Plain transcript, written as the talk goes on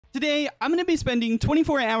Today, I'm going to be spending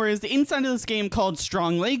 24 hours inside of this game called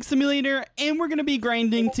Strong Leg Simulator, and we're going to be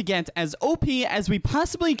grinding to get as OP as we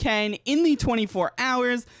possibly can in the 24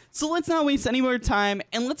 hours. So let's not waste any more time,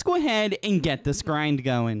 and let's go ahead and get this grind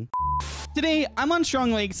going. Today, I'm on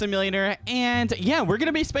Strong Leg Simulator, and yeah, we're going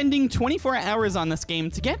to be spending 24 hours on this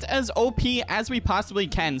game to get as OP as we possibly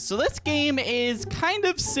can. So this game is kind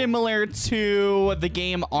of similar to the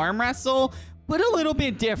game Arm Wrestle, but a little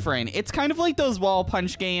bit different. It's kind of like those wall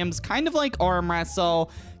punch games, kind of like Arm Wrestle,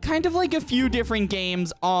 kind of like a few different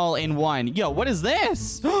games all in one. Yo, what is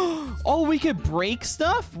this? Oh, we could break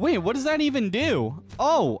stuff? Wait, what does that even do?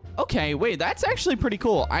 Oh, okay, wait, that's actually pretty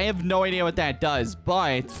cool. I have no idea what that does,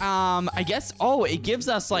 but I guess, oh, it gives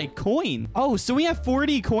us like coin. Oh, so we have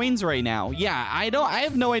 40 coins right now. Yeah, I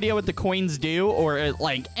have no idea what the coins do or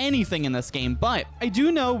like anything in this game, but I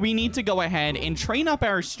do know we need to go ahead and train up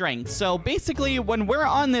our strength. So basically, when we're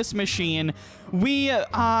on this machine, we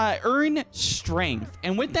earn strength,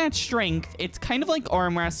 and with that strength, it's kind of like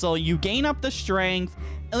Arm Wrestle. You gain up the strength,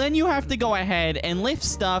 and then you have to go ahead and lift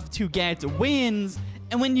stuff to get wins.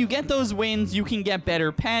 And when you get those wins, you can get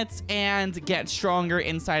better pets and get stronger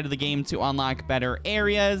inside of the game to unlock better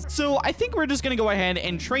areas. So I think we're just going to go ahead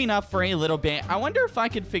and train up for a little bit. I wonder if I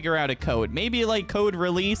could figure out a code. Maybe like code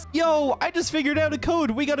release. Yo, I just figured out a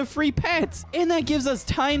code. We got a free pet. And that gives us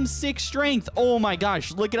 ×6 strength. Oh my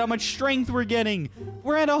gosh, look at how much strength we're getting.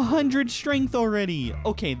 We're at 100 strength already.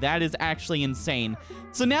 Okay, that is actually insane.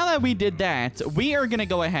 So now that we did that, we are going to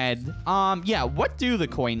go ahead. Yeah, what do the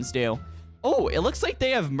coins do? Oh, it looks like they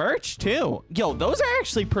have merch too. Yo, those are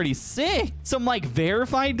actually pretty sick. Some like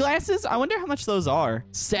verified glasses. I wonder how much those are.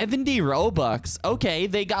 70 Robux. Okay,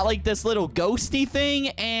 they got like this little ghosty thing.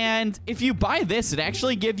 And if you buy this, it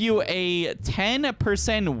actually gives you a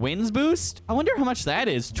 10% wins boost. I wonder how much that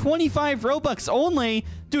is. 25 Robux only.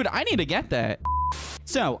 Dude, I need to get that.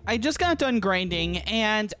 So, I just got done grinding,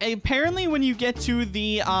 and apparently when you get to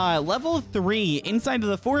the level 3 inside of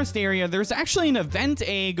the forest area, there's actually an event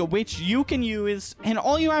egg which you can use, and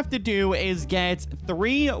all you have to do is get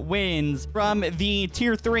 3 wins from the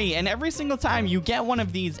tier 3, and every single time you get one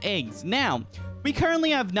of these eggs. Now, we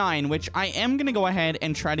currently have 9, which I am going to go ahead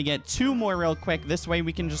and try to get 2 more real quick. This way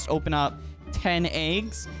we can just open up 10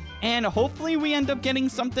 eggs. And hopefully we end up getting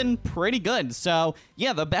something pretty good. So,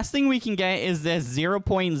 yeah, the best thing we can get is this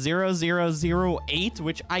 0.0008,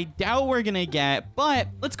 which I doubt we're going to get. But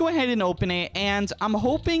let's go ahead and open it. And I'm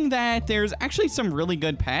hoping that there's actually some really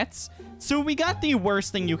good pets. So we got the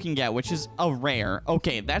worst thing you can get, which is a rare.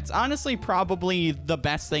 Okay, that's honestly probably the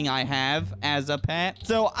best thing I have as a pet.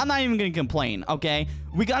 So I'm not even going to complain, okay?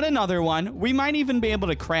 We got another one. We might even be able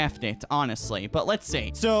to craft it, honestly. But let's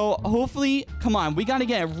see. So hopefully, come on, we got to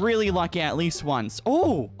get really lucky at least once.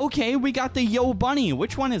 Oh, okay, we got the Yo Bunny.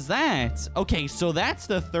 Which one is that? Okay, so that's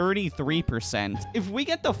the 33%. If we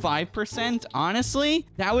get the 5%, honestly,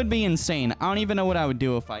 that would be insane. I don't even know what I would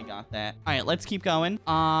do if I got that. All right, let's keep going.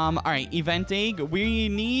 All right, event egg. We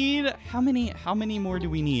need, how many more do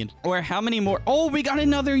we need? Or how many more? Oh, we got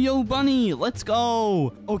another Yo Bunny. Let's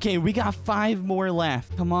go. Okay, we got 5 more left.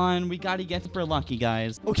 Come on, we gotta get super lucky,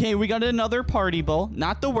 guys. Okay, we got another party bowl.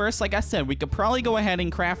 Not the worst. Like I said, we could probably go ahead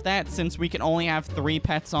and craft that since we can only have 3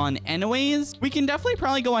 pets on anyways. We can definitely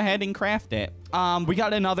probably go ahead and craft it. We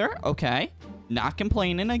got another. Okay, not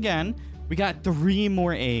complaining again. We got 3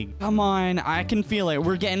 more eggs. Come on, I can feel it.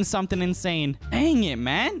 We're getting something insane. Dang it,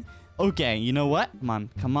 man. Okay, you know what? Come on,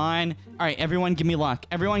 come on. All right, everyone, give me luck.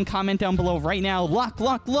 Everyone comment down below right now. Luck,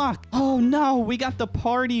 luck, luck. Oh, no, we got the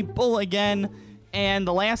party bull again. And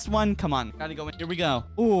the last one, come on, gotta go in. Here we go.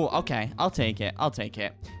 Ooh, okay, I'll take it. I'll take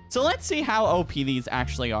it. So let's see how OP these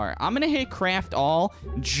actually are. I'm gonna hit craft all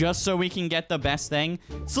just so we can get the best thing.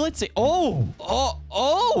 So let's see. Oh!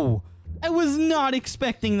 I was not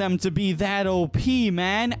expecting them to be that OP,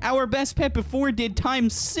 man. Our best pet before did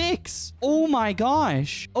 ×6. Oh my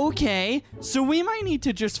gosh. Okay, so we might need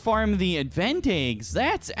to just farm the event eggs.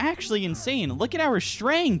 That's actually insane. Look at our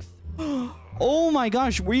strength. Oh my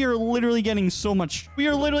gosh, we are literally getting so much. We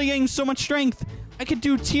are literally getting so much strength. I could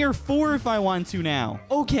do tier 4 if I want to now.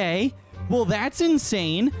 Okay, well, that's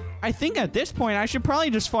insane. I think at this point, I should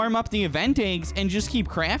probably just farm up the event eggs and just keep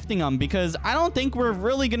crafting them because I don't think we're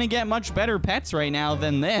really going to get much better pets right now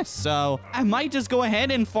than this. So I might just go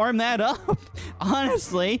ahead and farm that up,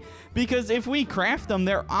 honestly, because if we craft them,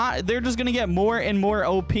 they're just going to get more and more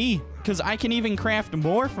OP because I can even craft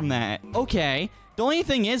more from that. Okay. The only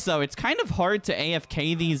thing is, though, it's kind of hard to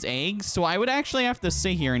AFK these eggs, so I would actually have to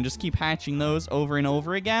sit here and just keep hatching those over and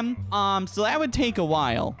over again. So that would take a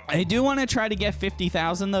while. I do want to try to get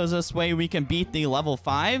 50,000 those. This way we can beat the level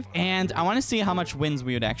 5, and I want to see how much wins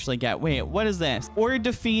we would actually get. Wait, what is this? Or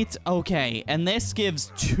defeat. Okay, and this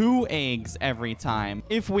gives 2 eggs every time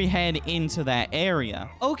if we head into that area.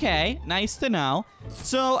 Okay, nice to know.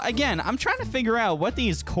 So again, I'm trying to figure out what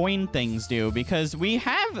these coin things do, because we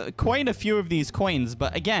have quite a few of these coins,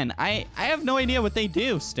 but again, I have no idea what they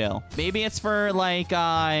do still. Maybe it's for like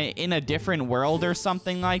in a different world or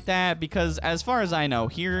something like that, because as far as I know,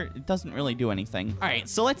 here it doesn't really do anything. All right,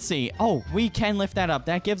 so let's see. Oh, we can lift that up.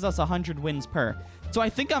 That gives us 100 wins per. So I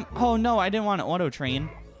think oh no, I didn't want to auto train.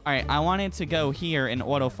 All right, I wanted to go here and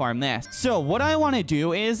auto farm this. So what I want to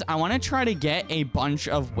do is I want to try to get a bunch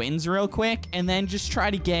of wins real quick, and then just try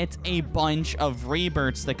to get a bunch of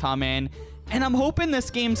rebirths to come in. And I'm hoping this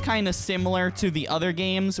game's kind of similar to the other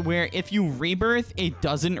games, where if you rebirth, it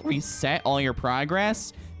doesn't reset all your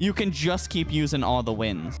progress. You can just keep using all the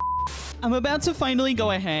wins. I'm about to finally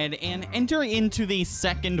go ahead and enter into the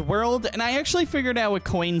second world, and I actually figured out what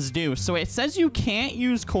coins do. So it says you can't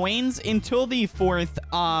use coins until the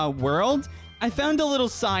 4th world. I found a little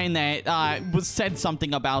sign that said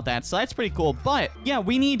something about that, so that's pretty cool. But yeah,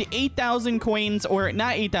 we need 8,000 coins, or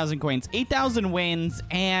not 8,000 coins, 8,000 wins,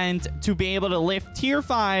 and to be able to lift tier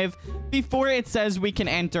 5 before it says we can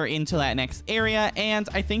enter into that next area, and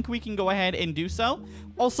I think we can go ahead and do so.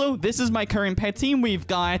 Also, this is my current pet team. We've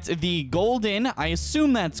got the golden, I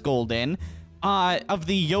assume that's golden, of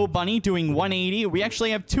the Yo Bunny doing 180. We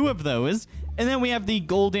actually have 2 of those. And then we have the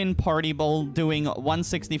golden party bowl doing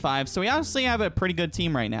 165. So we honestly have a pretty good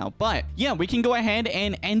team right now. But yeah, we can go ahead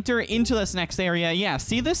and enter into this next area. Yeah,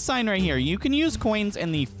 see this sign right here? You can use coins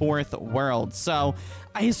in the 4th world. So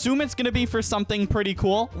I assume it's going to be for something pretty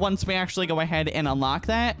cool once we actually go ahead and unlock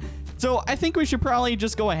that. So I think we should probably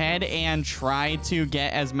just go ahead and try to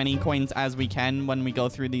get as many coins as we can when we go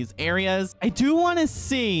through these areas. I do want to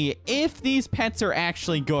see if these pets are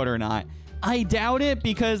actually good or not. I doubt it,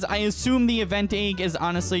 because I assume the event egg is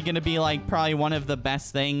honestly going to be like probably one of the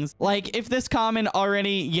best things. Like if this common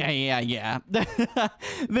already, yeah.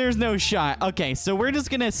 There's no shot. Okay, so we're just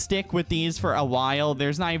going to stick with these for a while.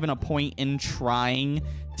 There's not even a point in trying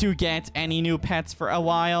to get any new pets for a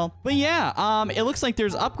while. But yeah, it looks like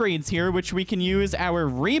there's upgrades here, which we can use our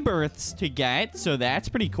rebirths to get. So that's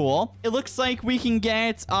pretty cool. It looks like we can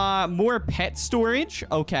get more pet storage.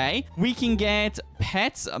 Okay. We can get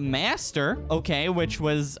pets master. Okay. Which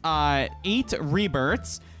was 8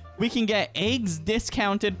 rebirths. We can get eggs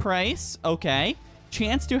discounted price. Okay.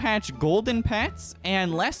 Chance to hatch golden pets,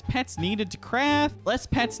 and less pets needed to craft. Less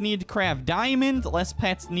pets need to craft diamond. Less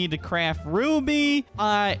pets need to craft ruby.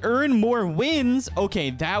 Earn more wins. Okay,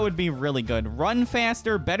 that would be really good. Run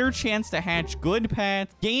faster. Better chance to hatch good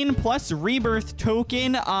pets. Gain plus rebirth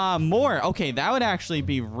token. More. Okay, that would actually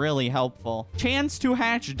be really helpful. Chance to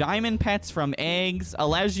hatch diamond pets from eggs.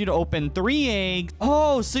 Allows you to open 3 eggs.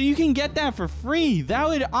 Oh, so you can get that for free. That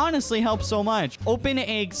would honestly help so much. Open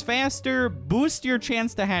eggs faster. Boost your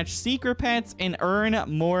chance to hatch secret pets, and earn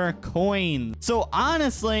more coins. So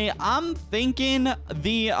honestly, I'm thinking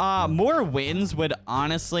the more wins would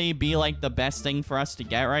honestly be like the best thing for us to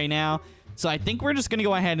get right now. So I think we're just going to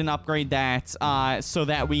go ahead and upgrade that so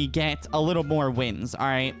that we get a little more wins. All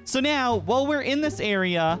right. So now, while we're in this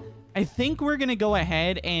area, I think we're going to go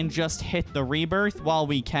ahead and just hit the rebirth while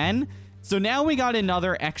we can. So now we got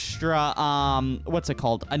another extra, what's it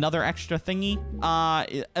called? Another extra thingy,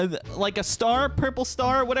 like a star, purple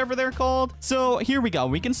star, whatever they're called. So here we go.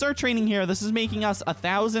 We can start training here. This is making us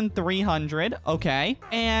 1,300. Okay.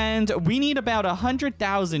 And we need about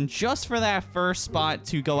 100,000 just for that first spot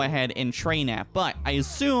to go ahead and train at. But I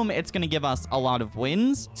assume it's going to give us a lot of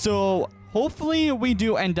wins. So hopefully we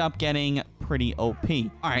do end up getting pretty OP.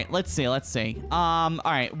 All right, let's see. All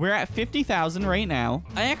right, we're at 50,000 right now.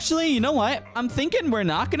 You know what? I'm thinking we're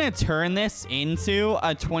not gonna turn this into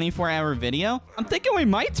a 24-hour video. I'm thinking we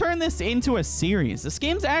might turn this into a series. This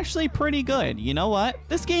game's actually pretty good. You know what?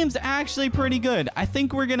 This game's actually pretty good. I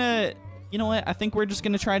think we're gonna, you know what? I think we're just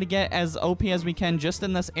gonna try to get as OP as we can just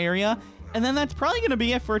in this area. And then that's probably going to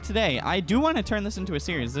be it for today. I do want to turn this into a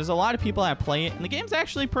series. There's a lot of people that play it, and the game's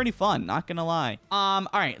actually pretty fun, not going to lie. All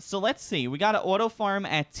right, so let's see. We got to auto farm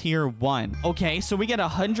at tier 1. Okay, so we get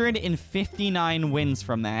 159 wins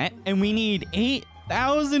from that, and we need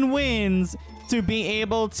 8,000 wins to be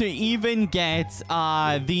able to even get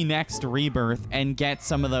the next rebirth and get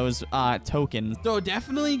some of those tokens. So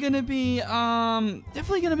definitely gonna be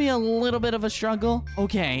a little bit of a struggle.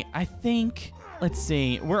 Okay, I think Let's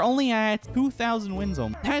see. We're only at 2,000 wins.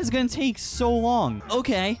 That is going to take so long.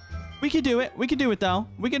 Okay. We could do it. We could do it, though.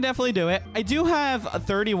 We can definitely do it. I do have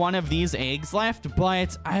 31 of these eggs left,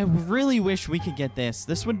 but I really wish we could get this.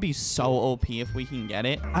 This would be so OP if we can get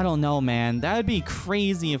it. I don't know, man. That would be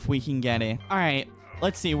crazy if we can get it. All right.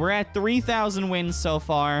 Let's see. We're at 3,000 wins so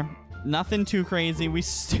far. Nothing too crazy. We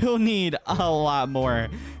still need a lot more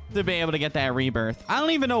to be able to get that rebirth. I don't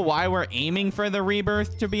even know why we're aiming for the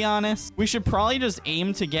rebirth, to be honest. We should probably just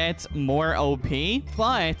aim to get more OP.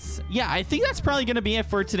 But yeah, I think that's probably going to be it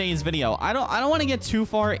for today's video. I don't want to get too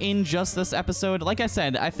far in just this episode. Like I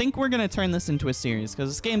said, I think we're going to turn this into a series because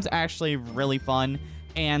this game's actually really fun.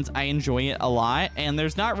 And I enjoy it a lot. And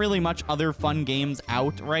there's not really much other fun games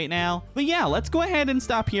out right now. But yeah, let's go ahead and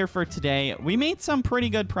stop here for today. We made some pretty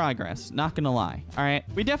good progress, not gonna lie. All right,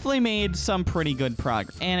 we definitely made some pretty good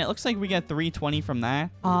progress. And it looks like we get 320 from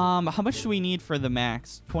that. How much do we need for the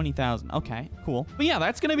max? 20,000. Okay, cool. But yeah,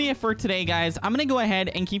 that's gonna be it for today, guys. I'm gonna go ahead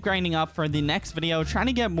and keep grinding up for the next video, trying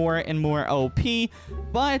to get more and more OP.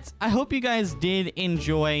 But I hope you guys did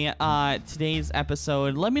enjoy today's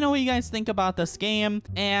episode. Let me know what you guys think about this game.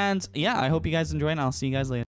 And yeah, I hope you guys enjoy, and I'll see you guys later.